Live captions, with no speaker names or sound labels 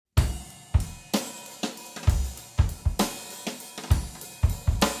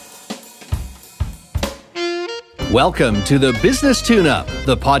Welcome to the Business Tune-Up,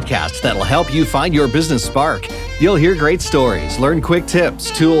 the podcast that'll help you find your business spark. You'll hear great stories, learn quick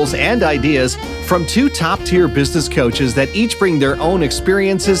tips, tools, and ideas from two top-tier business coaches that each bring their own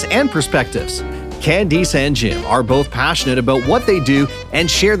experiences and perspectives. Candice and Jim are both passionate about what they do and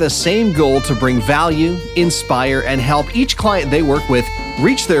share the same goal to bring value, inspire, and help each client they work with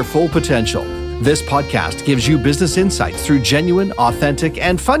reach their full potential. This podcast gives you business insights through genuine, authentic,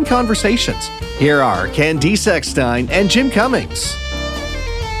 and fun conversations. Here are Candice Eckstein and Jim Cummings.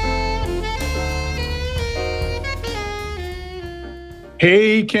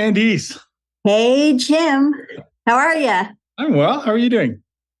 Hey, Candice. Hey, Jim. How are you? I'm well. How are you doing?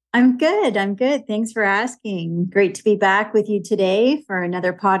 I'm good. Thanks for asking. Great to be back with you today for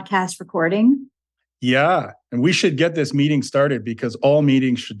another podcast recording. Yeah, and we should get this meeting started because all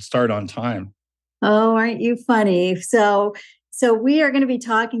meetings should start on time. Oh, aren't you funny? So we are going to be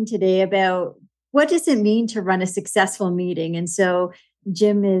talking today about what does it mean to run a successful meeting? And so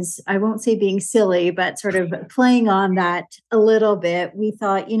Jim is, I won't say being silly, but sort of playing on that a little bit. We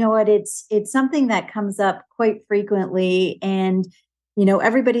thought, you know what, it's something that comes up quite frequently. And, you know,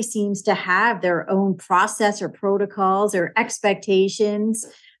 everybody seems to have their own process or protocols or expectations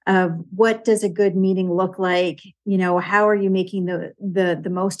of what does a good meeting look like? You know, how are you making the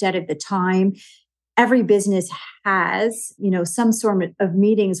most out of the time? Every business has, you know, some sort of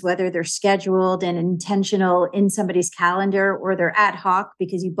meetings, whether they're scheduled and intentional in somebody's calendar or they're ad hoc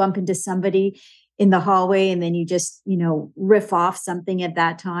because you bump into somebody in the hallway and then you just, you know, riff off something at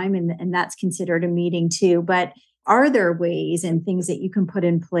that time. And that's considered a meeting too. But are there ways and things that you can put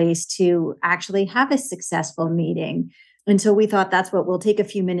in place to actually have a successful meeting? And so we thought that's what we'll take a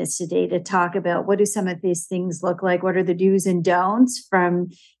few minutes today to talk about. What do some of these things look like? What are the do's and don'ts from,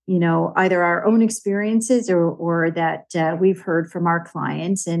 you know, either our own experiences or that we've heard from our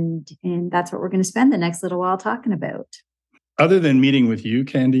clients? And that's what we're going to spend the next little while talking about. Other than meeting with you,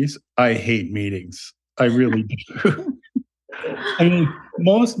 Candice, I hate meetings. I really do. I mean,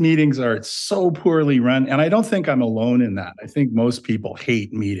 most meetings are so poorly run, and I don't think I'm alone in that. I think most people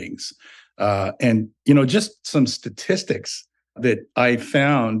hate meetings. And, you know, just some statistics that I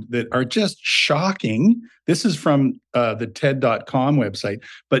found that are just shocking. This is from the TED.com website,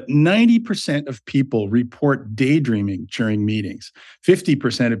 but 90% of people report daydreaming during meetings.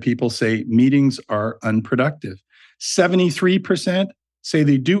 50% of people say meetings are unproductive. 73% say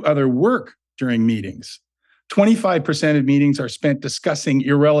they do other work during meetings. 25% of meetings are spent discussing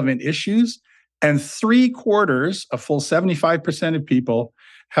irrelevant issues. And 3/4, a full 75% of people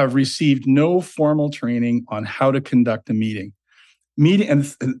have received no formal training on how to conduct a meeting. And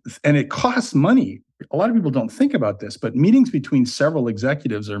it costs money. A lot of people don't think about this, but meetings between several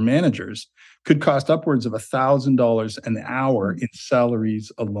executives or managers could cost upwards of $1,000 an hour in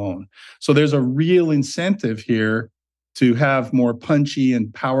salaries alone. So there's a real incentive here to have more punchy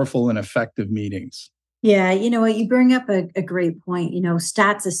and powerful and effective meetings. Yeah, you know what, you bring up a great point, you know,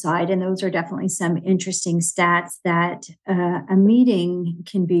 stats aside, and those are definitely some interesting stats that a meeting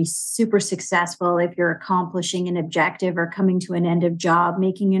can be super successful if you're accomplishing an objective or coming to an end of job,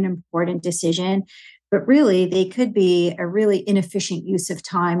 making an important decision. But really, they could be a really inefficient use of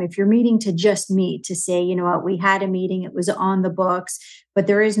time. If you're meeting to just meet, to say, you know what, we had a meeting, it was on the books, but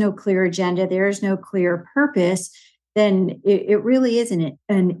there is no clear agenda, there is no clear purpose, then it really is an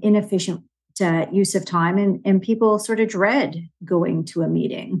inefficient use of time, and people sort of dread going to a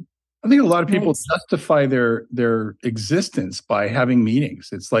meeting. I think a lot of people justify their existence by having meetings.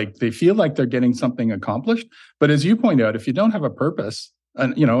 It's like they feel like they're getting something accomplished. But as you point out, if you don't have a purpose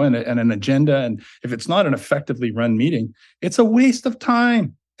and, you know, and an agenda, and if it's not an effectively run meeting, it's a waste of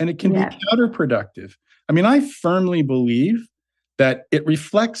time and it can be counterproductive. I mean, I firmly believe that it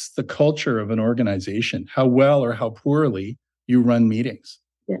reflects the culture of an organization, how well or how poorly you run meetings.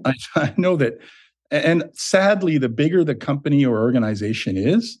 Yeah. I know that, and sadly, the bigger the company or organization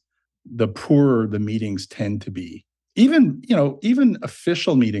is, the poorer the meetings tend to be. Even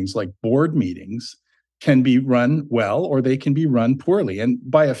official meetings like board meetings can be run well or they can be run poorly. And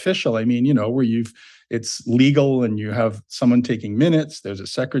by official, I mean, you know, where it's legal and you have someone taking minutes, there's a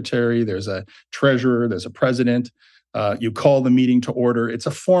secretary, there's a treasurer, there's a president, you call the meeting to order. It's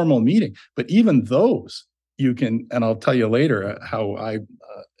a formal meeting. But even those, you can, and I'll tell you later how I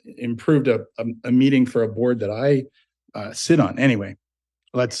improved a meeting for a board that I sit on. Anyway,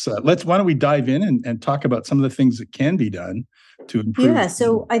 why don't we dive in and talk about some of the things that can be done to improve? Yeah,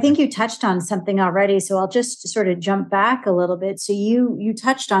 so I think you touched on something already. So I'll just sort of jump back a little bit. So you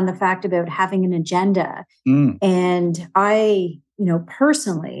touched on the fact about having an agenda, and I, you know,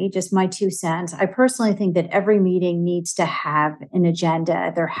 personally, just my 2 cents, I personally think that every meeting needs to have an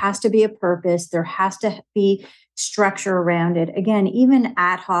agenda. There has to be a purpose. There has to be structure around it. Again, even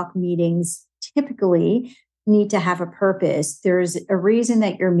ad hoc meetings typically need to have a purpose. There's a reason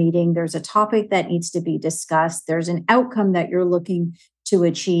that you're meeting. There's a topic that needs to be discussed. There's an outcome that you're looking to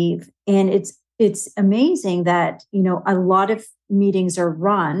achieve. And it's amazing that, a lot of meetings are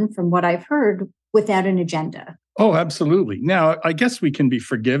run, from what I've heard, without an agenda. Oh, absolutely. Now, I guess we can be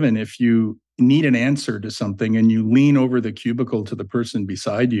forgiven if you need an answer to something and you lean over the cubicle to the person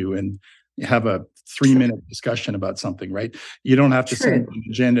beside you and have a 3-minute discussion about something, right? You don't have to send an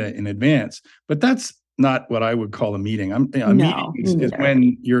agenda in advance, but that's not what I would call a meeting. A meeting is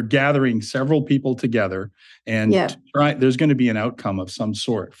when you're gathering several people together and there's going to be an outcome of some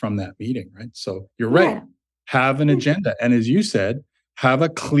sort from that meeting, right? So you're right. Have an agenda. And as you said, have a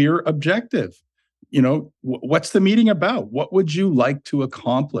clear objective. What's the meeting about? What would you like to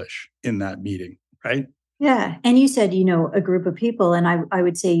accomplish in that meeting, right? Yeah. And you said, a group of people, and I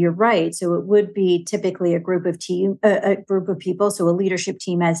would say you're right. So it would be typically a group of people. So a leadership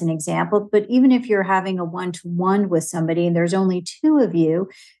team as an example. But even if you're having a one-to-one with somebody and there's only 2 of you,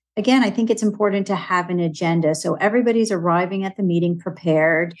 again, I think it's important to have an agenda. So everybody's arriving at the meeting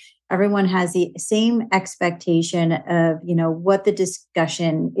prepared. Everyone has the same expectation of, what the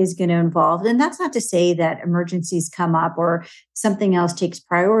discussion is going to involve. And that's not to say that emergencies come up or something else takes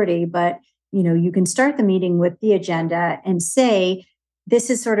priority, but you can start the meeting with the agenda and say, this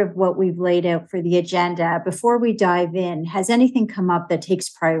is sort of what we've laid out for the agenda. Before we dive in, has anything come up that takes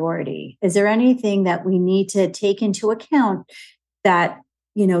priority? Is there anything that we need to take into account that,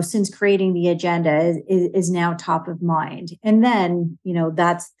 since creating the agenda is now top of mind? And then,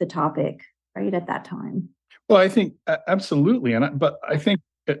 that's the topic, right, at that time. Well, I think absolutely. But I think,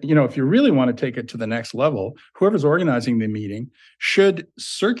 if you really want to take it to the next level, whoever's organizing the meeting should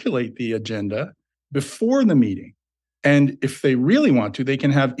circulate the agenda before the meeting. And if they really want to, they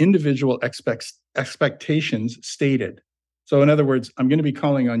can have individual expectations stated. So in other words, I'm going to be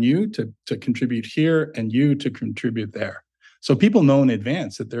calling on you to contribute here and you to contribute there. So people know in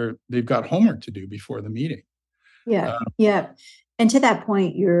advance that they've got homework to do before the meeting. Yeah. And to that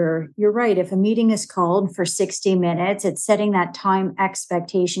point, you're right. If a meeting is called for 60 minutes, it's setting that time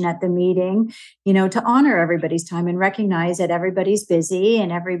expectation at the meeting, to honor everybody's time and recognize that everybody's busy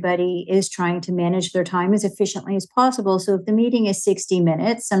and everybody is trying to manage their time as efficiently as possible. So if the meeting is 60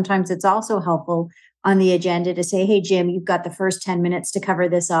 minutes, sometimes it's also helpful on the agenda to say, hey, Jim, you've got the first 10 minutes to cover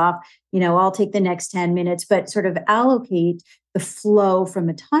this off. I'll take the next 10 minutes, but sort of allocate the flow from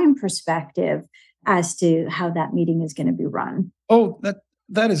a time perspective as to how that meeting is going to be run. Oh,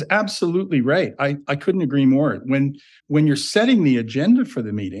 that is absolutely right. I couldn't agree more. When you're setting the agenda for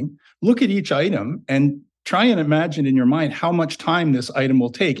the meeting, look at each item and try and imagine in your mind how much time this item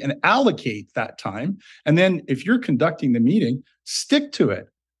will take and allocate that time. And then if you're conducting the meeting, stick to it.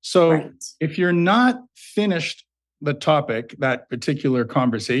 So if you're not finished the topic, that particular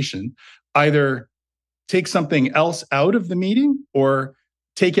conversation, either take something else out of the meeting or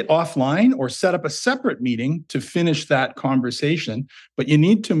take it offline or set up a separate meeting to finish that conversation. But you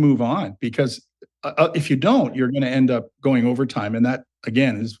need to move on because if you don't, you're going to end up going overtime. And that,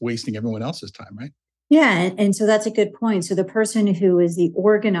 again, is wasting everyone else's time, right? Yeah. And so that's a good point. So the person who is the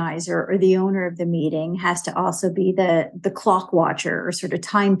organizer or the owner of the meeting has to also be the clock watcher or sort of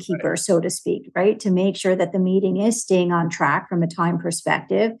timekeeper, so to speak, right? To make sure that the meeting is staying on track from a time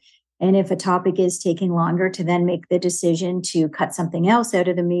perspective. And if a topic is taking longer, to then make the decision to cut something else out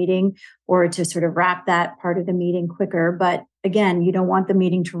of the meeting or to sort of wrap that part of the meeting quicker. But again, you don't want the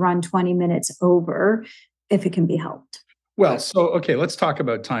meeting to run 20 minutes over if it can be helped. Well, so, okay, let's talk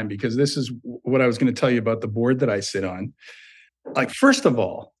about time because this is what I was going to tell you about the board that I sit on. Like, first of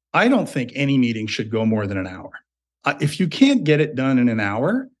all, I don't think any meeting should go more than an hour. If you can't get it done in an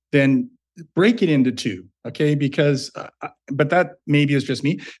hour, then break it into 2, okay? Because, but that maybe is just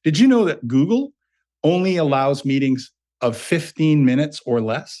me. Did you know that Google only allows meetings of 15 minutes or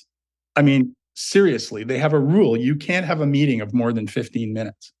less? I mean, seriously, they have a rule. You can't have a meeting of more than 15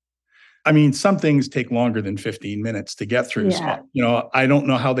 minutes. I mean, some things take longer than 15 minutes to get through. Yeah. So, I don't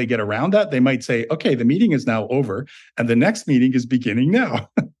know how they get around that. They might say, okay, the meeting is now over and the next meeting is beginning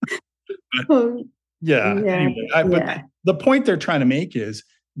now. Anyway, but the point they're trying to make is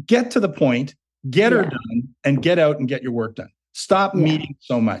get to the point, get her done, and get out and get your work done. Stop meeting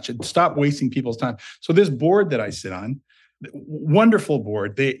so much and stop wasting people's time. So this board that I sit on, wonderful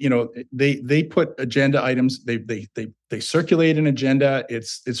board. They put agenda items. They circulate an agenda.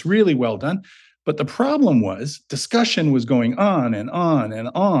 It's really well done. But the problem was discussion was going on and on and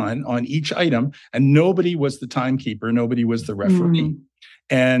on each item, and nobody was the timekeeper. Nobody was the referee.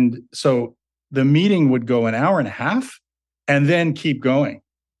 And so the meeting would go an hour and a half and then keep going.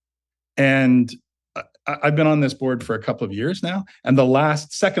 And I've been on this board for a couple of years now. And the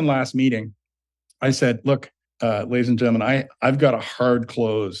second last meeting, I said, look, ladies and gentlemen, I've got a hard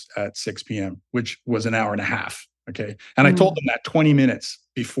close at 6 p.m., which was an hour and a half. Okay. And I told them that 20 minutes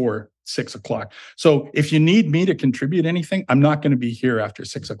before 6 o'clock. So if you need me to contribute anything, I'm not going to be here after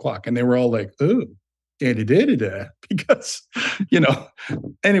 6 o'clock. And they were all like, oh, because,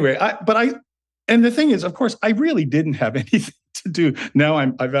 anyway, and the thing is, of course, I really didn't have anything to do. Now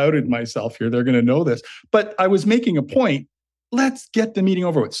I've outed myself here. They're going to know this, but I was making a point. Let's get the meeting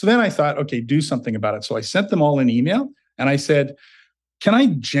over with. So then I thought, okay, do something about it. So I sent them all an email and I said, can I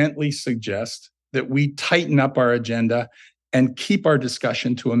gently suggest that we tighten up our agenda and keep our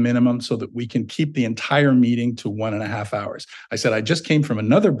discussion to a minimum so that we can keep the entire meeting to 1.5 hours. I said, I just came from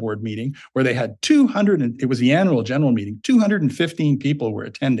another board meeting where they had it was the annual general meeting, 215 people were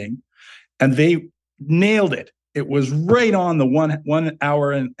attending, and they nailed it. It was right on the 1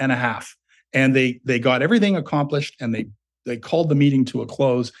 hour and a half. And they got everything accomplished, and they called the meeting to a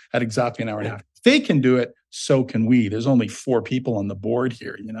close at exactly an hour and a half. If they can do it, so can we. There's only 4 people on the board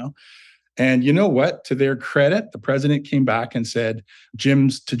here, And you know what? To their credit, the president came back and said,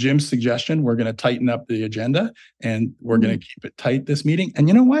 Jim's suggestion, we're going to tighten up the agenda and we're going to keep it tight this meeting. And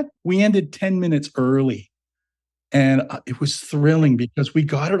you know what? We ended 10 minutes early. And it was thrilling because we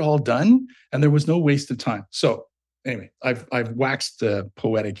got it all done and there was no waste of time. So anyway, I've waxed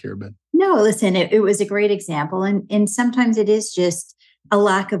poetic here, but no, listen, it was a great example. And sometimes it is just a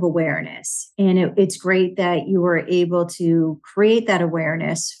lack of awareness. And it's great that you were able to create that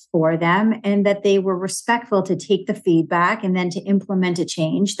awareness for them and that they were respectful to take the feedback and then to implement a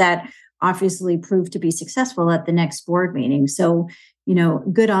change that obviously proved to be successful at the next board meeting. So,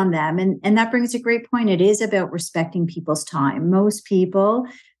 good on them. And that brings a great point. It is about respecting people's time. Most people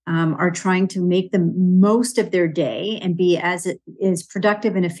are trying to make the most of their day and be as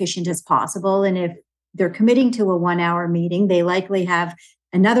productive and efficient as possible. And if they're committing to a 1 hour meeting, they likely have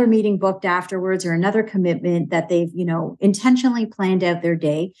another meeting booked afterwards or another commitment that they've, intentionally planned out their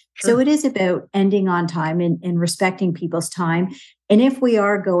day. Sure. So it is about ending on time and respecting people's time. And if we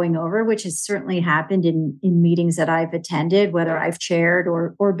are going over, which has certainly happened in meetings that I've attended, whether I've chaired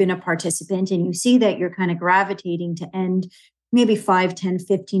or been a participant, and you see that you're kind of gravitating to end maybe 5, 10,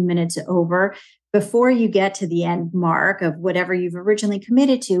 15 minutes over, before you get to the end mark of whatever you've originally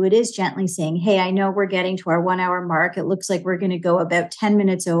committed to, it is gently saying, hey, I know we're getting to our 1 hour mark. It looks like we're going to go about 10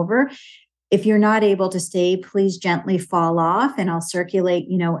 minutes over. If you're not able to stay, please gently fall off and I'll circulate,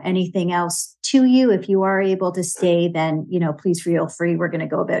 anything else to you. If you are able to stay, then, please feel free. We're going to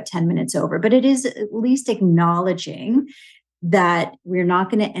go about 10 minutes over. But it is at least acknowledging that we're not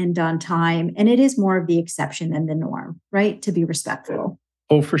going to end on time. And it is more of the exception than the norm, right? To be respectful.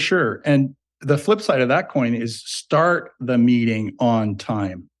 Oh, for sure. And the flip side of that coin is start the meeting on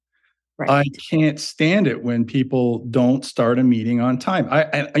time. Right. I can't stand it when people don't start a meeting on time.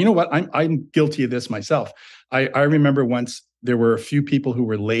 And you know what? I'm guilty of this myself. I remember once there were a few people who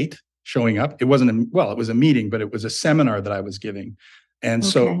were late showing up. It wasn't it was a meeting, but it was a seminar that I was giving. And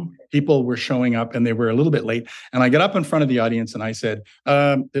so people were showing up and they were a little bit late. And I got up in front of the audience and I said,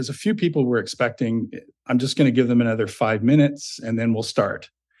 there's a few people we're expecting. I'm just going to give them another 5 minutes and then we'll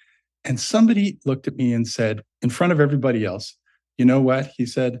start. And somebody looked at me and said, in front of everybody else, you know what? He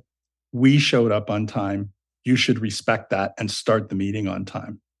said, we showed up on time. You should respect that and start the meeting on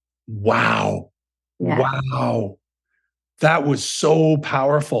time. Wow. Yeah. Wow. That was so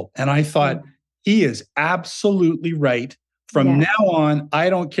powerful. And I thought, he is absolutely right. From now on, I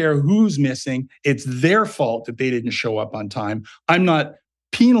don't care who's missing. It's their fault that they didn't show up on time. I'm not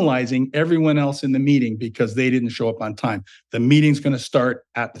penalizing everyone else in the meeting because they didn't show up on time. The meeting's going to start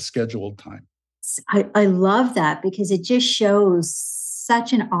at the scheduled time. I love that because it just shows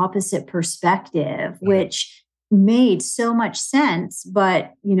such an opposite perspective, which made so much sense.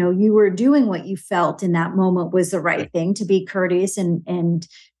 But, you were doing what you felt in that moment was the right thing, to be courteous and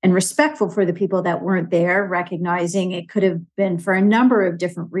respectful for the people that weren't there, recognizing it could have been for a number of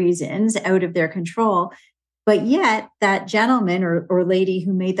different reasons out of their control. But yet that gentleman or lady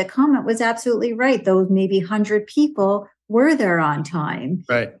who made the comment was absolutely right. Those maybe 100 people were there on time.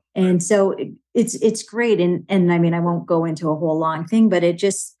 Right. And so it's great. And I mean, I won't go into a whole long thing, but it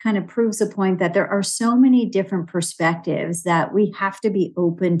just kind of proves the point that there are so many different perspectives that we have to be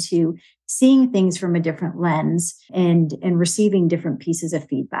open to seeing things from a different lens and receiving different pieces of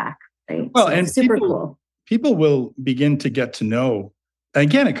feedback. Right. Well, so and super cool. People will begin to get to know.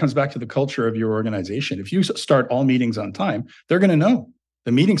 Again, it comes back to the culture of your organization. If you start all meetings on time, they're going to know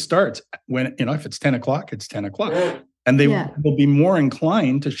the meeting starts when, if it's 10 o'clock, it's 10 o'clock. And they will be more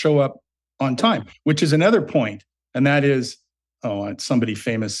inclined to show up on time, which is another point. And that is, somebody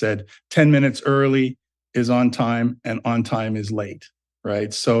famous said 10 minutes early is on time and on time is late,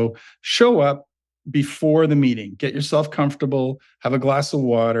 right? So show up before the meeting, get yourself comfortable, have a glass of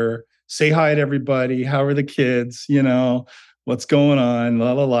water, say hi to everybody. How are the kids? What's going on?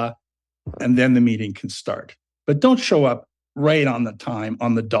 La, la, la. And then the meeting can start. But don't show up right on the time,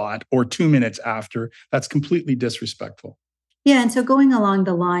 on the dot, or 2 minutes after. That's completely disrespectful. Yeah. And so going along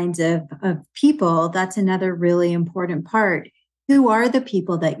the lines of people, that's another really important part. Who are the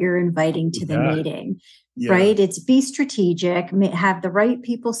people that you're inviting to the meeting? Yeah. Right? It's be strategic, have the right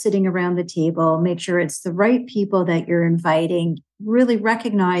people sitting around the table, make sure it's the right people that you're inviting, really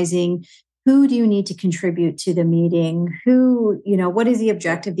recognizing who do you need to contribute to the meeting, what is the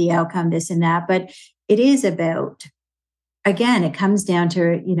objective, the outcome, this and that. But it is about, again, it comes down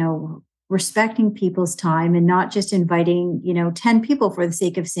to, respecting people's time and not just inviting, 10 people for the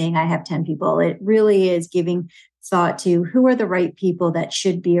sake of saying I have 10 people. It really is giving thought to who are the right people that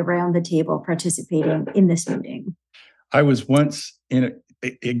should be around the table participating in this meeting. I was once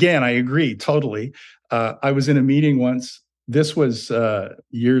again, I agree totally. I was in a meeting once. This was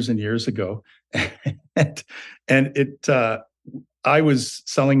years and years ago. I was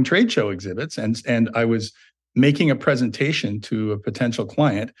selling trade show exhibits and I was making a presentation to a potential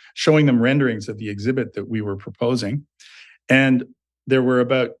client, showing them renderings of the exhibit that we were proposing. And there were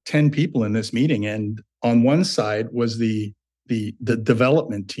about 10 people in this meeting. And on one side was the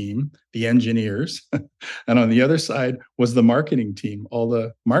development team, the engineers. And on the other side was the marketing team, all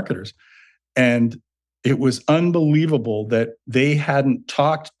the marketers. And it was unbelievable that they hadn't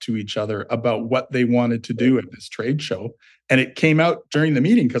talked to each other about what they wanted to do at this trade show. And it came out during the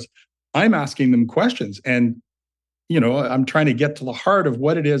meeting because I'm asking them questions and, I'm trying to get to the heart of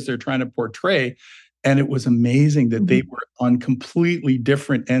what it is they're trying to portray. And it was amazing that they were on completely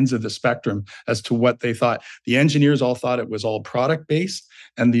different ends of the spectrum as to what they thought. The engineers all thought it was all product-based,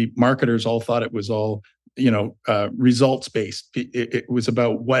 and the marketers all thought it was all, results-based. It was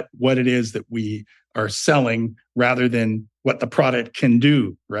about what it is that we are selling rather than what the product can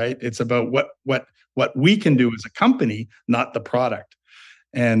do, right? It's about what we can do as a company, not the product.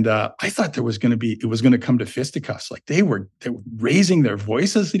 And I thought it was going to come to fisticuffs. Like they were raising their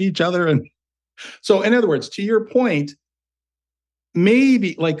voices at each other. And so, in other words, to your point,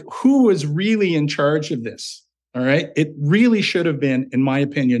 maybe like who was really in charge of this? All right. It really should have been, in my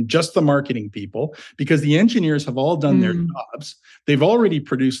opinion, just the marketing people, because the engineers have all done their jobs. They've already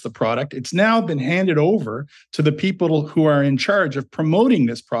produced the product. It's now been handed over to the people who are in charge of promoting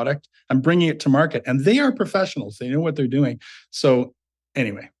this product and bringing it to market. And they are professionals. They know what they're doing. So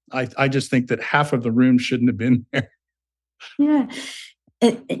anyway, I just think that half of the room shouldn't have been there. Yeah.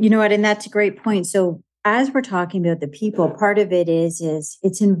 You know what? And that's a great point. So as we're talking about the people, part of it is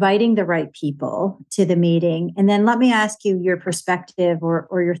it's inviting the right people to the meeting. And then let me ask you your perspective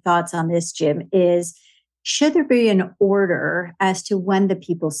or your thoughts on this, Jim, is should there be an order as to when the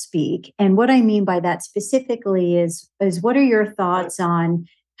people speak? And what I mean by that specifically is what are your thoughts on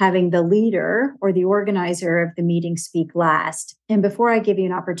having the leader or the organizer of the meeting speak last? And before I give you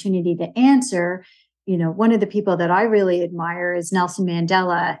an opportunity to answer, one of the people that I really admire is Nelson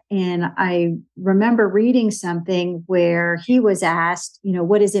Mandela. And I remember reading something where he was asked,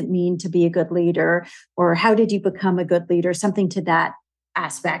 what does it mean to be a good leader? Or how did you become a good leader? Something to that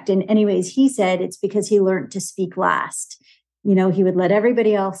aspect. And anyways, he said it's because he learned to speak last. He would let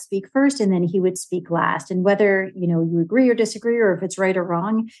everybody else speak first and then he would speak last. And whether, you agree or disagree or if it's right or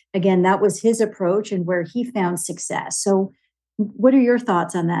wrong, again, that was his approach and where he found success. So what are your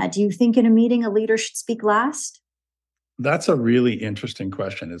thoughts on that? Do you think in a meeting a leader should speak last? That's a really interesting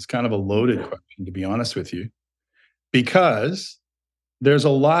question. It's kind of a loaded question, to be honest with you, because there's a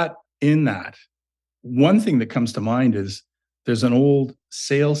lot in that. One thing that comes to mind is there's an old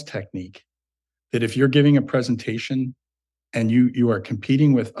sales technique that if you're giving a presentation and you are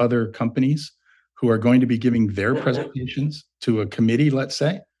competing with other companies who are going to be giving their presentations to a committee, let's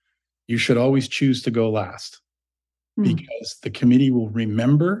say, you should always choose to go last because the committee will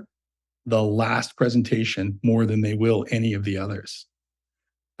remember the last presentation more than they will any of the others.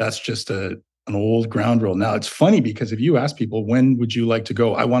 That's just an old ground rule. Now, it's funny because if you ask people, when would you like to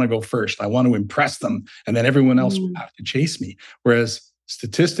go? I want to go first. I want to impress them. And then everyone else will have to chase me. Whereas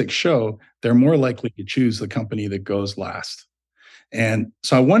statistics show they're more likely to choose the company that goes last. And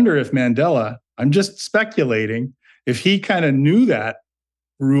so I wonder if Mandela, I'm just speculating, if he kind of knew that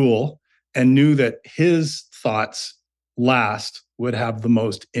rule and knew that his thoughts last would have the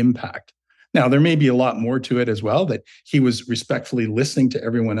most impact. Now, there may be a lot more to it as well, that he was respectfully listening to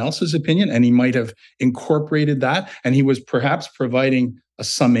everyone else's opinion, and he might have incorporated that, and he was perhaps providing a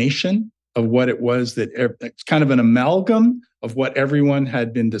summation of what it was that it's kind of an amalgam of what everyone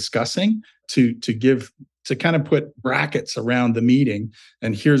had been discussing to kind of put brackets around the meeting.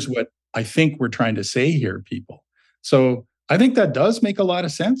 And here's what I think we're trying to say here, people. So I think that does make a lot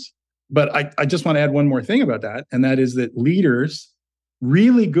of sense. But I just want to add one more thing about that. And that is that leaders,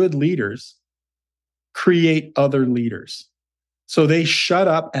 really good leaders, create other leaders. So they shut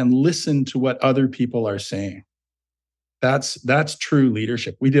up and listen to what other people are saying. That's true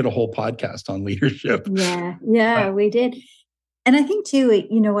leadership. We did a whole podcast on leadership. Yeah, we did. And I think too,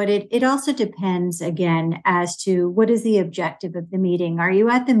 it also depends again as to what is the objective of the meeting. Are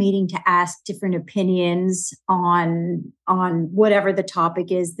you at the meeting to ask different opinions on whatever the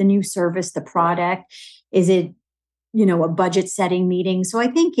topic is, the new service, the product? Is it, a budget setting meeting? So I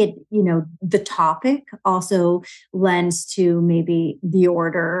think the topic also lends to maybe the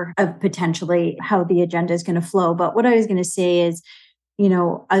order of potentially how the agenda is going to flow. But what I was going to say is,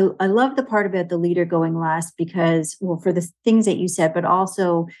 I love the part about the leader going last because, well, for the things that you said, but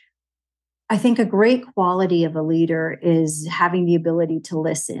also I think a great quality of a leader is having the ability to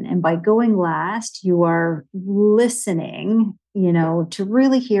listen. And by going last, you are listening, to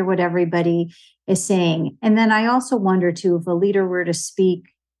really hear what everybody is saying. And then I also wonder too, if a leader were to speak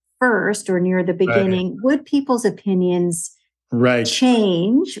first or near the beginning, would people's opinions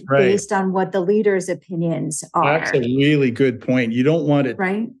change based on what the leader's opinions are? That's a really good point. You don't want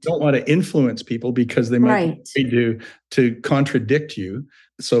to influence people because they might be to contradict you.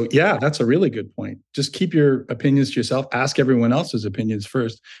 So yeah, that's a really good point. Just keep your opinions to yourself. Ask everyone else's opinions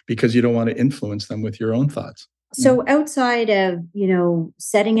first because you don't want to influence them with your own thoughts. So outside of,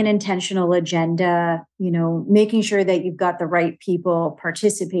 setting an intentional agenda, making sure that you've got the right people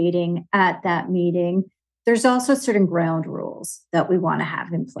participating at that meeting, there's also certain ground rules that we want to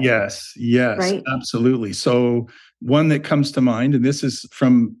have in place. Yes, right? Absolutely. So one that comes to mind, and this is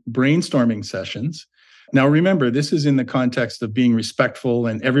from brainstorming sessions. Now, remember, this is in the context of being respectful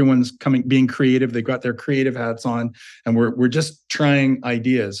and everyone's being creative. They've got their creative hats on and we're just trying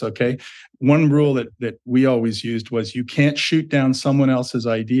ideas, okay? One rule that we always used was you can't shoot down someone else's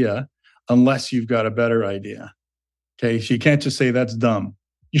idea unless you've got a better idea, okay? So you can't just say that's dumb.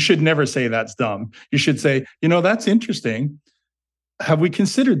 You should never say that's dumb. You should say, that's interesting. Have we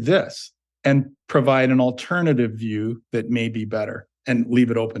considered this? And provide an alternative view that may be better and leave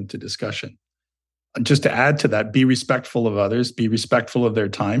it open to discussion. Just to add to that, be respectful of others, be respectful of their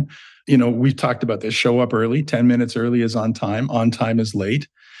time. We've talked about this, show up early, 10 minutes early is on time is late.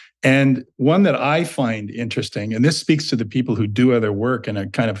 And one that I find interesting, and this speaks to the people who do other work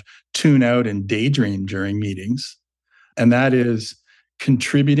and kind of tune out and daydream during meetings, and that is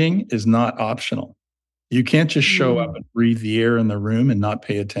contributing is not optional. You can't just show up and breathe the air in the room and not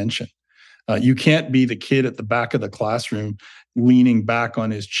pay attention. You can't be the kid at the back of the classroom leaning back on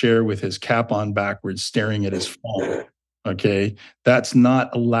his chair with his cap on backwards, staring at his phone. Okay, that's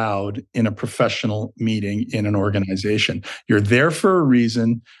not allowed in a professional meeting in an organization. You're there for a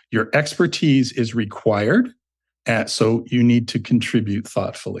reason. Your expertise is required. And so you need to contribute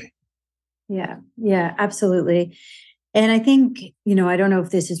thoughtfully. Yeah, absolutely. And I think, I don't know if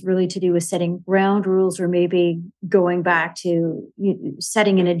this is really to do with setting ground rules or maybe going back to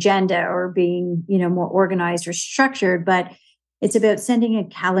setting an agenda or being, more organized or structured, but it's about sending a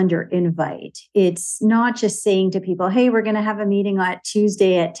calendar invite. It's not just saying to people, hey, we're going to have a meeting on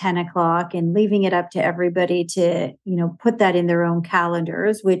Tuesday at 10 o'clock and leaving it up to everybody to, put that in their own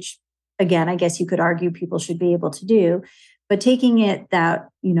calendars, which again, I guess you could argue people should be able to do. But taking it that,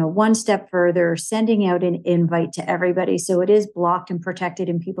 one step further, sending out an invite to everybody. So it is blocked and protected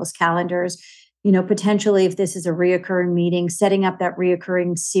in people's calendars. Potentially if this is a reoccurring meeting, setting up that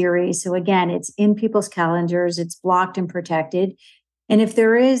reoccurring series. So again, it's in people's calendars, it's blocked and protected. And if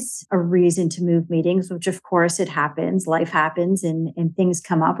there is a reason to move meetings, which of course it happens, life happens and things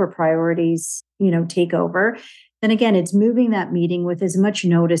come up or priorities, take over, then again, it's moving that meeting with as much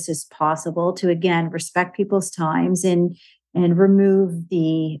notice as possible to, again, respect people's times and remove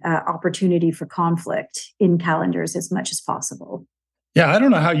the opportunity for conflict in calendars as much as possible. Yeah, I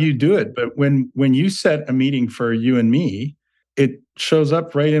don't know how you do it, but when you set a meeting for you and me, it shows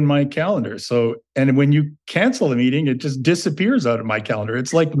up right in my calendar. So, and when you cancel a meeting, it just disappears out of my calendar.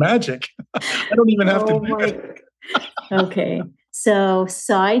 It's like magic. I don't even have to do it. Okay. So,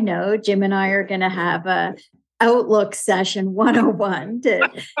 side note, Jim and I are going to have a Outlook session 101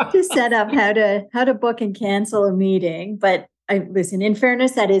 to set up how to book and cancel a meeting. But listen, in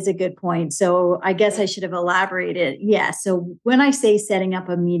fairness, that is a good point. So I guess I should have elaborated. Yeah. So when I say setting up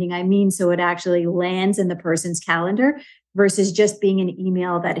a meeting, I mean so it actually lands in the person's calendar versus just being an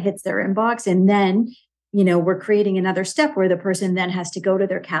email that hits their inbox. And then we're creating another step where the person then has to go to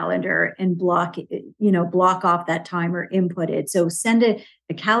their calendar and block off that time or input it. So send a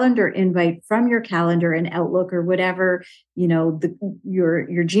calendar invite from your calendar in Outlook or whatever, your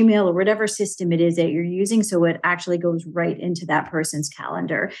Gmail or whatever system it is that you're using. So it actually goes right into that person's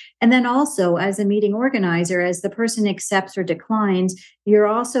calendar. And then also as a meeting organizer, as the person accepts or declines, you're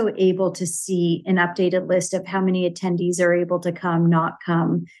also able to see an updated list of how many attendees are able to come, not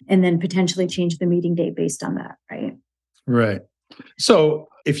come, and then potentially change the meeting date based on that, right? Right. So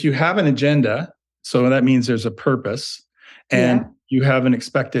if you have an agenda, so that means there's a purpose and you have an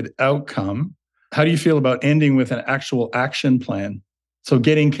expected outcome, how do you feel about ending with an actual action plan? So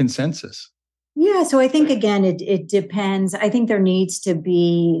getting consensus. Yeah. So I think, again, it depends. I think there needs to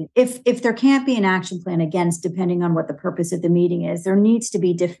be, if there can't be an action plan, again, it's depending on what the purpose of the meeting is, there needs to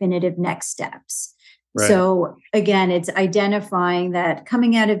be definitive next steps. Right. So again, it's identifying that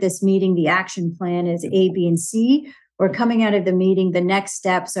coming out of this meeting, the action plan is A, B, and C, or coming out of the meeting, the next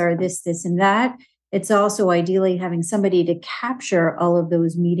steps are this, this, and that. It's also ideally having somebody to capture all of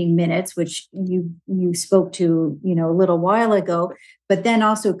those meeting minutes, which you spoke to, a little while ago, but then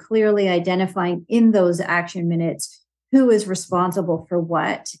also clearly identifying in those action minutes who is responsible for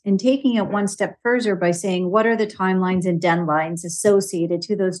what, and taking it one step further by saying, what are the timelines and deadlines associated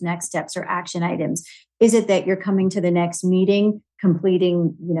to those next steps or action items? Is it that you're coming to the next meeting,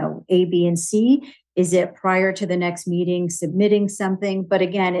 completing, A, B, and C? Is it prior to the next meeting, submitting something? But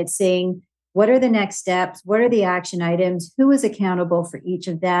again, it's saying, what are the next steps? What are the action items? Who is accountable for each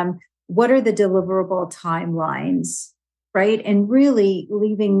of them? What are the deliverable timelines? Right? And really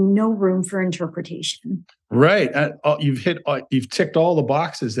leaving no room for interpretation. Right. You've ticked all the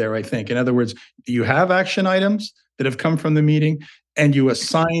boxes there, I think. In other words, you have action items that have come from the meeting and you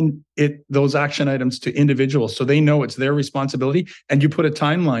assign those action items to individuals so they know it's their responsibility and you put a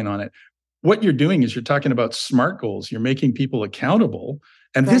timeline on it. What you're doing is you're talking about SMART goals. You're making people accountable.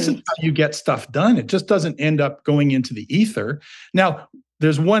 And this is how you get stuff done. It just doesn't end up going into the ether. Now,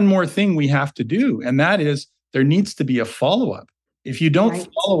 there's one more thing we have to do, and that is there needs to be a follow-up. If you don't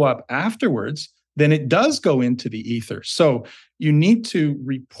follow up afterwards, then it does go into the ether. So you need to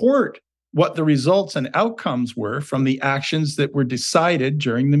report what the results and outcomes were from the actions that were decided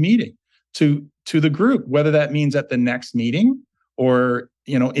during the meeting to the group, whether that means at the next meeting or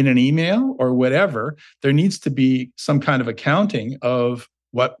in an email or whatever. There needs to be some kind of accounting of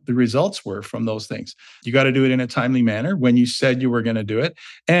what the results were from those things. You got to do it in a timely manner when you said you were going to do it.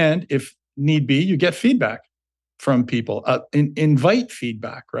 And if need be, you get feedback from people. Invite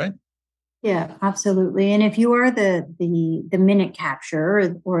feedback, right? Yeah, absolutely. And if you are the minute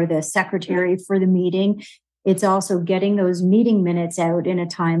capture or the secretary for the meeting, it's also getting those meeting minutes out in a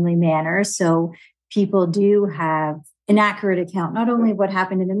timely manner. So people do have an accurate account, not only what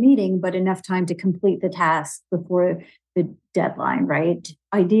happened in the meeting, but enough time to complete the task before the deadline, right?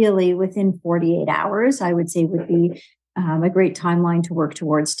 Ideally within 48 hours, I would say would be a great timeline to work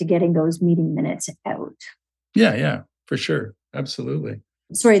towards to getting those meeting minutes out. Yeah, for sure. Absolutely.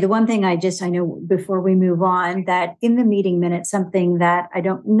 Sorry, the one thing I know before we move on, that in the meeting minutes, something that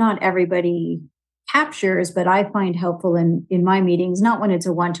not everybody captures, but I find helpful in my meetings, not when it's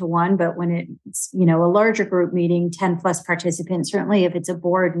a one-to-one, but when it's, a larger group meeting, 10 plus participants, certainly if it's a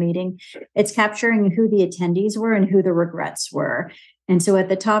board meeting, it's capturing who the attendees were and who the regrets were. And so at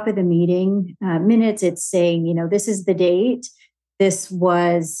the top of the meeting minutes, it's saying, this is the date, this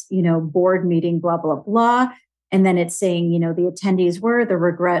was, board meeting, blah, blah, blah. And then it's saying, the attendees were, the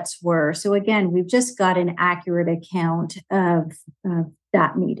regrets were. So again, we've just got an accurate account of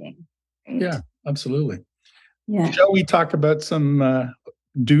that meeting. Right? Yeah, absolutely. Yeah. Shall we talk about some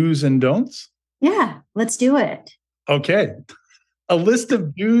do's and don'ts? Yeah, let's do it. Okay. A list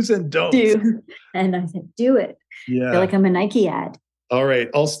of do's and don'ts. And I said, do it. Yeah. I feel like I'm a Nike ad. All right,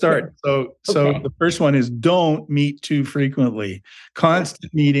 I'll start. So the first one is don't meet too frequently.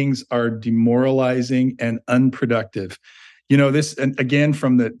 Constant meetings are demoralizing and unproductive. This, and again,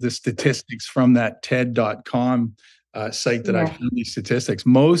 from the statistics from that TED.com site that I found these statistics,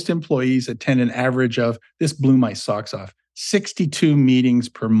 most employees attend an average of, this blew my socks off, 62 meetings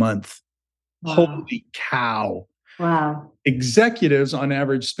per month. Wow. Holy cow. Wow. Executives on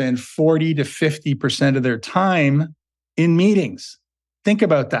average spend 40 to 50% of their time in meetings. Think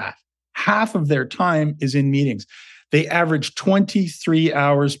about that. Half of their time is in meetings. They average 23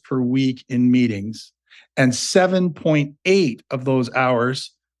 hours per week in meetings, and 7.8 of those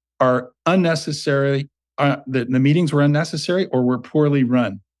hours are unnecessary. The meetings were unnecessary or were poorly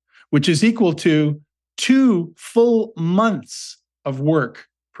run, which is equal to 2 full months of work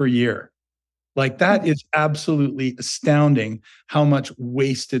per year. Like, that is absolutely astounding how much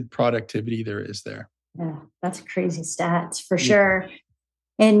wasted productivity there is there. Yeah, that's crazy stats for sure.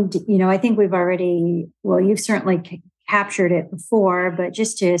 And, I think we've already, well, you've certainly captured it before, but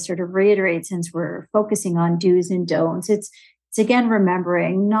just to sort of reiterate, since we're focusing on do's and don'ts, it's again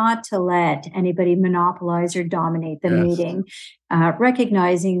remembering not to let anybody monopolize or dominate the Yes. meeting,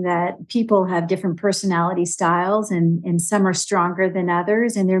 recognizing that people have different personality styles and some are stronger than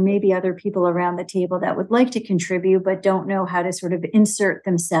others. And there may be other people around the table that would like to contribute, but don't know how to sort of insert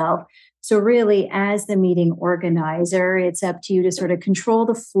themselves. So really, as the meeting organizer, it's up to you to sort of control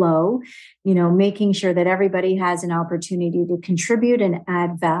the flow, making sure that everybody has an opportunity to contribute and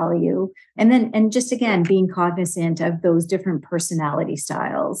add value. And just again, being cognizant of those different personality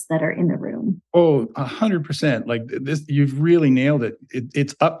styles that are in the room. Oh, 100%. Like this, you've really nailed it.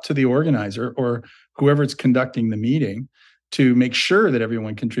 It's up to the organizer or whoever's conducting the meeting to make sure that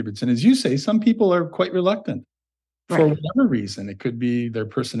everyone contributes. And as you say, some people are quite reluctant. For Right. whatever reason. It could be their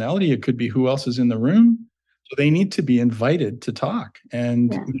personality, it could be who else is in the room. So they need to be invited to talk.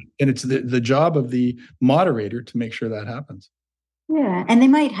 And Yeah. it's the job of the moderator to make sure that happens. Yeah. And they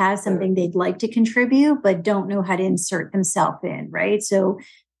might have something they'd like to contribute, but don't know how to insert themselves in, right? So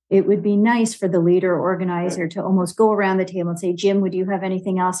it would be nice for the leader or organizer to almost go around the table and say, Jim, would you have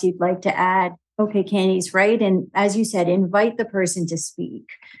anything else you'd like to add? Okay, Candice, right? And as you said, invite the person to speak.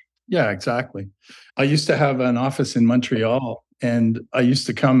 Yeah, exactly. I used to have an office in Montreal, and I used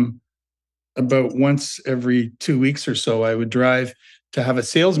to come about once every 2 weeks or so. I would drive to have a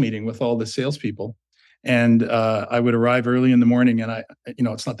sales meeting with all the salespeople. And I would arrive early in the morning, and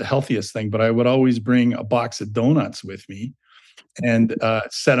it's not the healthiest thing, but I would always bring a box of donuts with me and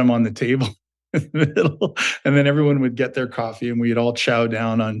set them on the table in the middle. And then everyone would get their coffee, and we'd all chow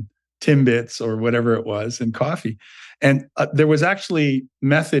down on Timbits or whatever it was and coffee. And there was actually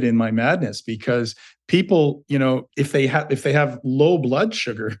method in my madness because people, if they have low blood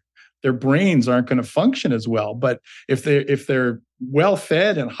sugar, their brains aren't going to function as well. But if they're well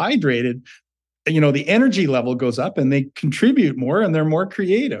fed and hydrated, the energy level goes up and they contribute more and they're more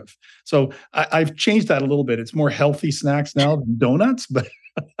creative. So I've changed that a little bit. It's more healthy snacks now than donuts, but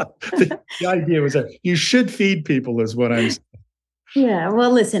the idea was that you should feed people is what I'm saying. Yeah,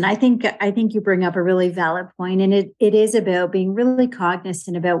 well, listen, I think you bring up a really valid point, and it is about being really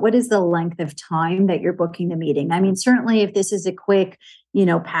cognizant about what is the length of time that you're booking the meeting. I mean, certainly if this is a quick,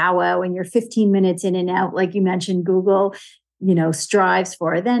 powwow and you're 15 minutes in and out, like you mentioned, Google, strives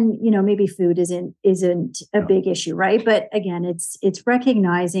for, then maybe food isn't a big issue, right? But again, it's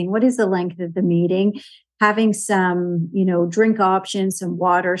recognizing what is the length of the meeting, having some, drink options, some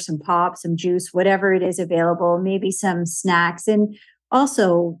water, some pop, some juice, whatever it is available, maybe some snacks. And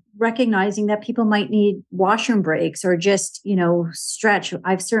also recognizing that people might need washroom breaks or just, stretch.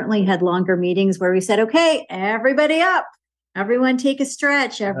 I've certainly had longer meetings where we said, okay, everybody up, everyone take a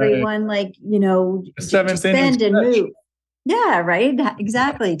stretch, everyone just bend and move. Yeah, right.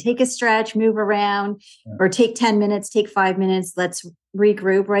 Exactly. Take a stretch, move around, or take 10 minutes, take 5 minutes. Let's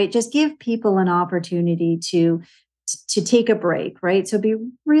regroup, right? Just give people an opportunity to take a break, right? So be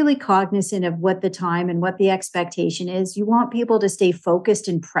really cognizant of what the time and what the expectation is. You want people to stay focused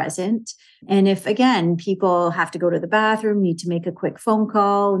and present. And if, again, people have to go to the bathroom, need to make a quick phone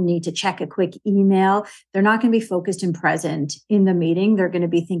call, need to check a quick email, they're not going to be focused and present in the meeting. They're going to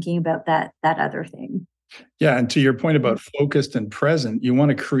be thinking about that other thing. Yeah. And to your point about focused and present, you want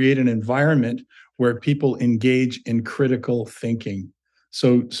to create an environment where people engage in critical thinking.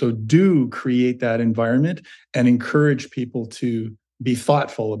 So do create that environment and encourage people to be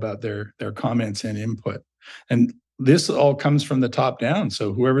thoughtful about their comments and input. And this all comes from the top down.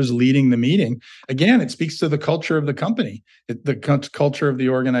 So whoever's leading the meeting, again, it speaks to the culture of the company, the culture of the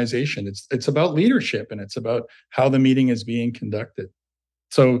organization. It's about leadership and it's about how the meeting is being conducted.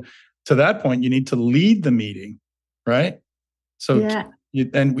 So to that point, you need to lead the meeting, right? So, yeah.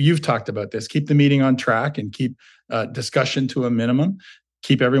 And you've talked about this, keep the meeting on track and keep discussion to a minimum,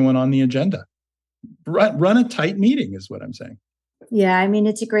 keep everyone on the agenda. Run a tight meeting is what I'm saying. Yeah, I mean,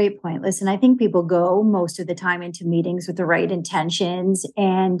 it's a great point. Listen, I think people go most of the time into meetings with the right intentions,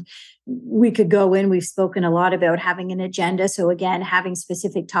 and we could go in. We've spoken a lot about having an agenda. So again, having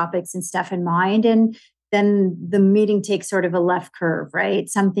specific topics and stuff in mind, and then the meeting takes sort of a left curve, right?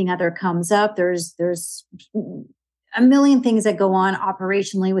 Something other comes up. There's a million things that go on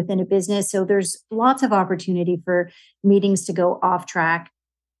operationally within a business. So there's lots of opportunity for meetings to go off track.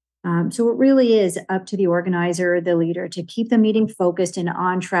 So it really is up to the organizer, the leader, to keep the meeting focused and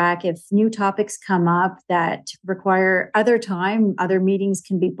on track. If new topics come up that require other time, other meetings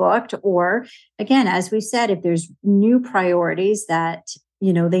can be booked. Or again, as we said, if there's new priorities that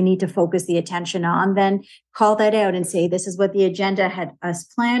they need to focus the attention on, then call that out and say, this is what the agenda had us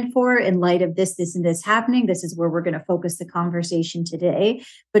planned for in light of this, and this happening. This is where we're going to focus the conversation today,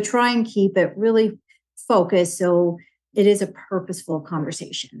 but try and keep it really focused so it is a purposeful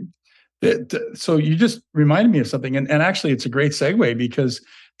conversation. So you just reminded me of something, and actually it's a great segue, because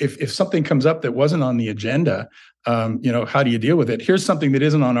if something comes up that wasn't on the agenda, how do you deal with it? Here's something that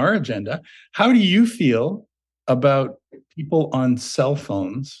isn't on our agenda. How do you feel about people on cell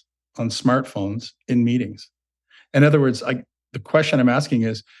phones, on smartphones in meetings? In other words, the question I'm asking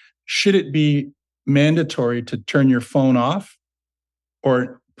is, should it be mandatory to turn your phone off,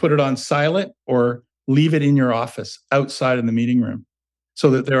 or put it on silent, or leave it in your office outside of the meeting room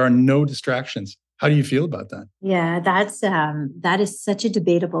so that there are no distractions? How do you feel about that? Yeah, that is such a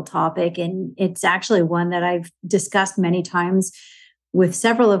debatable topic, and it's actually one that I've discussed many times with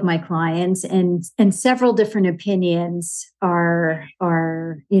several of my clients, and several different opinions are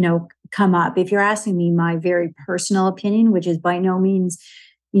come up. If you're asking me my very personal opinion, which is by no means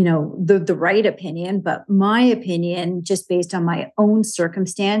the right opinion, but my opinion, just based on my own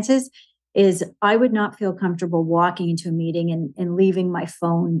circumstances, is I would not feel comfortable walking into a meeting and leaving my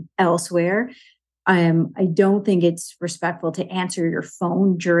phone elsewhere. I don't think it's respectful to answer your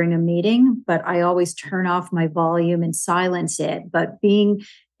phone during a meeting, but I always turn off my volume and silence it. But being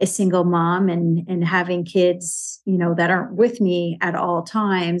a single mom and having kids, that aren't with me at all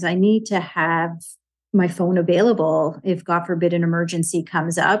times, I need to have my phone available if, God forbid, an emergency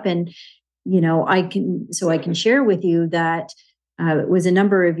comes up. And, I can share with you that it was a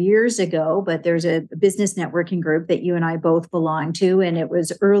number of years ago, but there's a business networking group that you and I both belong to, and it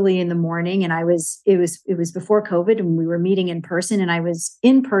was early in the morning, and it was before COVID, and we were meeting in person, and I was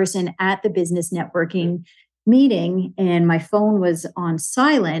in person at the business networking meeting, and my phone was on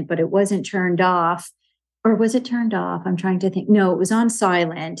silent, but it wasn't turned off. Or was it turned off? I'm trying to think. No, it was on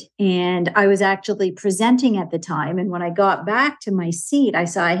silent. And I was actually presenting at the time. And when I got back to my seat, I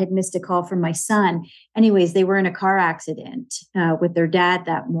saw I had missed a call from my son. Anyways, they were in a car accident with their dad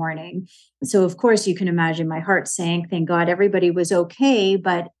that morning. So, of course, you can imagine my heart sank. Thank God everybody was okay.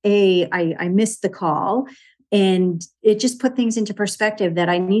 But I missed the call. And it just put things into perspective that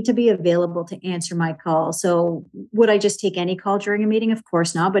I need to be available to answer my call. So would I just take any call during a meeting? Of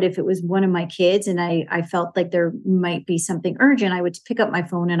course not. But if it was one of my kids and I felt like there might be something urgent, I would pick up my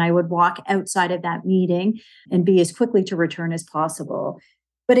phone and I would walk outside of that meeting and be as quickly to return as possible.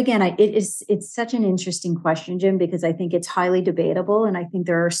 But again, it's such an interesting question, Jim, because I think it's highly debatable. And I think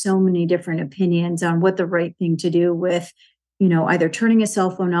there are so many different opinions on what the right thing to do with either turning a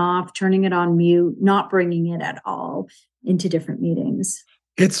cell phone off, turning it on mute, not bringing it at all into different meetings.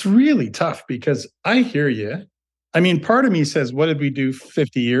 It's really tough, because I hear you. I mean, part of me says, what did we do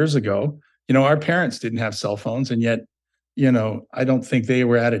 50 years ago? Our parents didn't have cell phones, and yet, I don't think they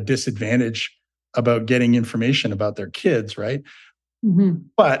were at a disadvantage about getting information about their kids, right? Mm-hmm.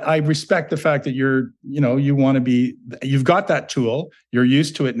 But I respect the fact that you've got that tool, you're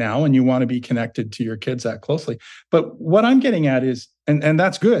used to it now, and you want to be connected to your kids that closely. But what I'm getting at is, and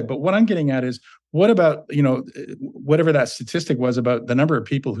that's good, but what I'm getting at is, what about, whatever that statistic was about the number of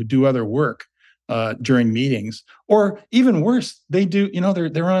people who do other work during meetings, or even worse, they do,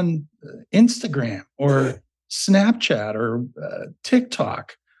 they're on Instagram or Snapchat or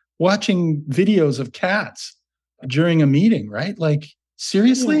TikTok watching videos of cats during a meeting, right? Like,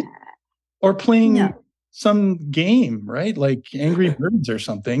 seriously? Yeah. Or playing some game, right? Like Angry Birds or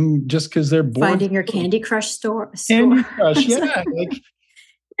something, just because they're bored. Finding your Candy Crush store. Candy Crush, yeah.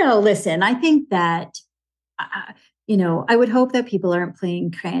 Listen, I think that, I would hope that people aren't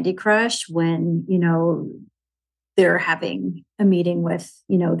playing Candy Crush when, they're having a meeting with,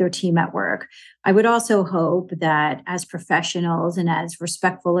 their team at work. I would also hope that as professionals and as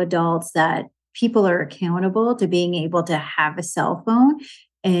respectful adults, that people are accountable to being able to have a cell phone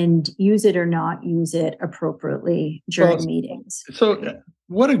and use it or not use it appropriately during meetings. So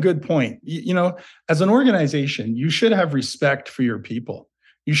what a good point. As an organization, you should have respect for your people.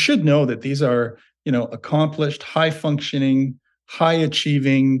 You should know that these are, accomplished, high functioning, high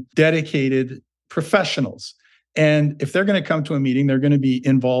achieving, dedicated professionals. And if they're going to come to a meeting, they're going to be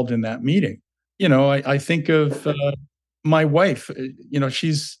involved in that meeting. I think of my wife,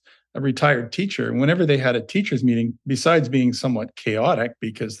 she's a retired teacher. And whenever they had a teachers meeting, besides being somewhat chaotic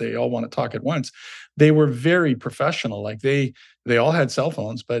because they all want to talk at once, they were very professional. Like they all had cell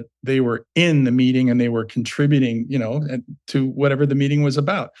phones, but they were in the meeting and they were contributing, to whatever the meeting was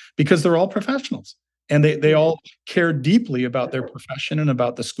about, because they're all professionals and they all care deeply about their profession and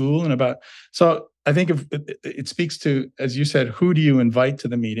about the school and about. So I think if it speaks to, as you said, who do you invite to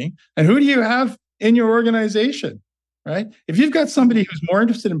the meeting and who do you have in your organization? right? If you've got somebody who's more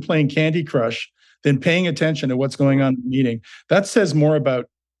interested in playing Candy Crush than paying attention to what's going on in the meeting, that says more about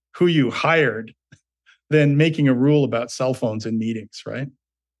who you hired than making a rule about cell phones in meetings, right?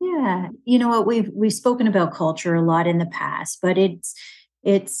 Yeah. You know what? We've spoken about culture a lot in the past, but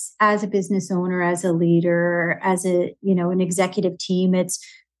it's as a business owner, as a leader, as a, an executive team, it's,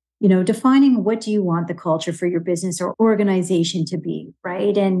 defining what do you want the culture for your business or organization to be,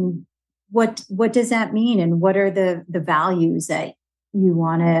 right? And what does that mean? And what are the values that you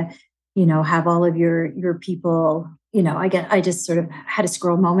want to, have all of your people, I just sort of had a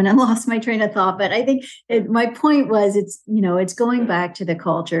scroll moment and lost my train of thought. But I think my point was it's going back to the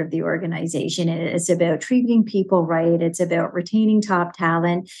culture of the organization. It's about treating people right. It's about retaining top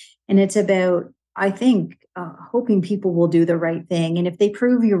talent. And it's about, I think, hoping people will do the right thing. And if they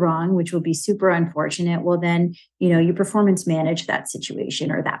prove you wrong, which will be super unfortunate, well, then, you performance manage that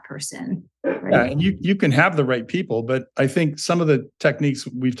situation or that person. Right? Yeah, and you can have the right people, but I think some of the techniques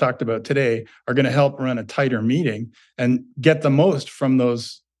we've talked about today are going to help run a tighter meeting and get the most from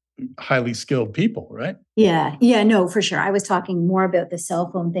those highly skilled people, right? Yeah, no, for sure. I was talking more about the cell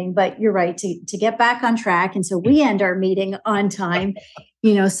phone thing, but you're right, to get back on track. And so we end our meeting on time.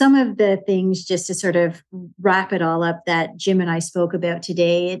 Some of the things, just to sort of wrap it all up, that Jim and I spoke about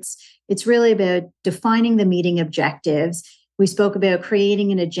today, it's really about defining the meeting objectives. We spoke about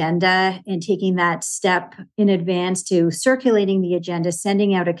creating an agenda and taking that step in advance to circulating the agenda,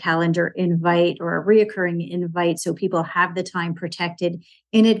 sending out a calendar invite or a reoccurring invite so people have the time protected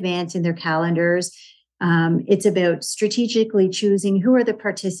in advance in their calendars. It's about strategically choosing who are the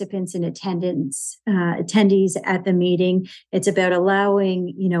participants and attendees at the meeting. It's about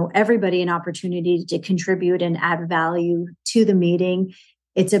allowing, everybody an opportunity to contribute and add value to the meeting.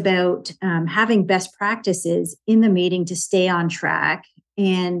 It's about having best practices in the meeting to stay on track.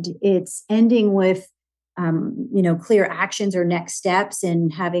 And it's ending with, clear actions or next steps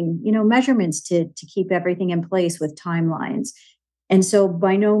and having, measurements to keep everything in place with timelines. And so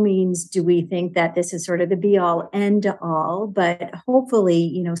by no means do we think that this is sort of the be all end all, but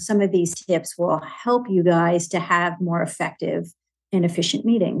hopefully, some of these tips will help you guys to have more effective and efficient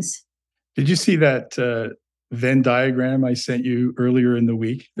meetings. Did you see that Venn diagram I sent you earlier in the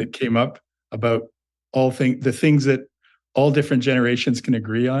week that came up about the things that all different generations can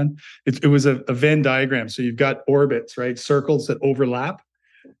agree on? It was a Venn diagram. So you've got orbits, right? Circles that overlap,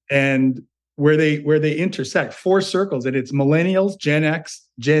 and where they intersect, 4 circles, and it's millennials, Gen X,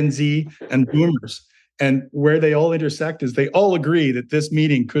 Gen Z, and boomers. And where they all intersect is they all agree that this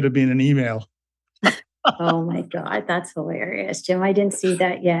meeting could have been an email. Oh my God, that's hilarious, Jim. I didn't see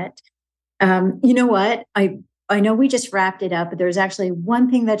that yet. You know what? I know we just wrapped it up, but there's actually one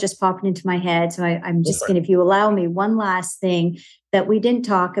thing that just popped into my head. So I'm just going to, if you allow me, one last thing that we didn't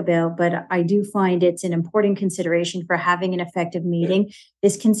talk about, but I do find it's an important consideration for having an effective meeting,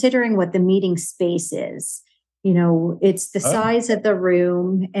 is considering what the meeting space is. It's the size of the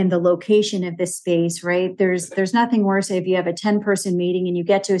room and the location of the space, right? There's nothing worse if you have a 10-person meeting and you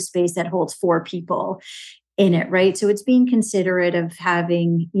get to a space that holds 4 people in it, right? So it's being considerate of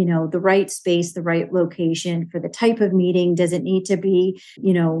having, the right space, the right location for the type of meeting. Does it need to be,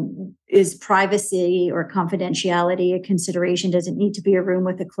 is privacy or confidentiality a consideration? Does it need to be a room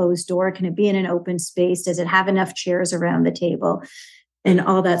with a closed door? Can it be in an open space? Does it have enough chairs around the table? And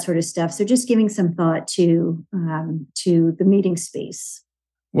all that sort of stuff. So just giving some thought to the meeting space.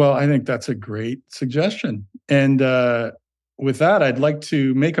 Well, I think that's a great suggestion. And with that, I'd like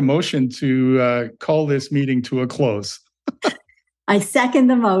to make a motion to call this meeting to a close. I second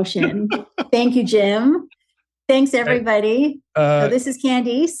the motion. Thank you, Jim. Thanks, everybody. So this is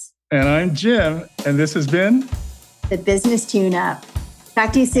Candice. And I'm Jim. And this has been the Business Tune-Up.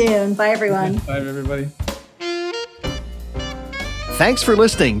 Talk to you soon. Bye, everyone. Bye, everybody. Thanks for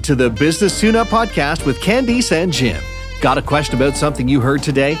listening to the Business Tune-Up podcast with Candice and Jim. Got a question about something you heard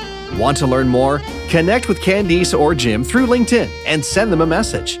today? Want to learn more? Connect with Candice or Jim through LinkedIn and send them a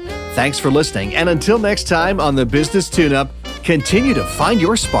message. Thanks for listening, and until next time on the Business Tune-Up, continue to find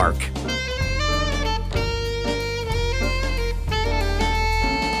your spark.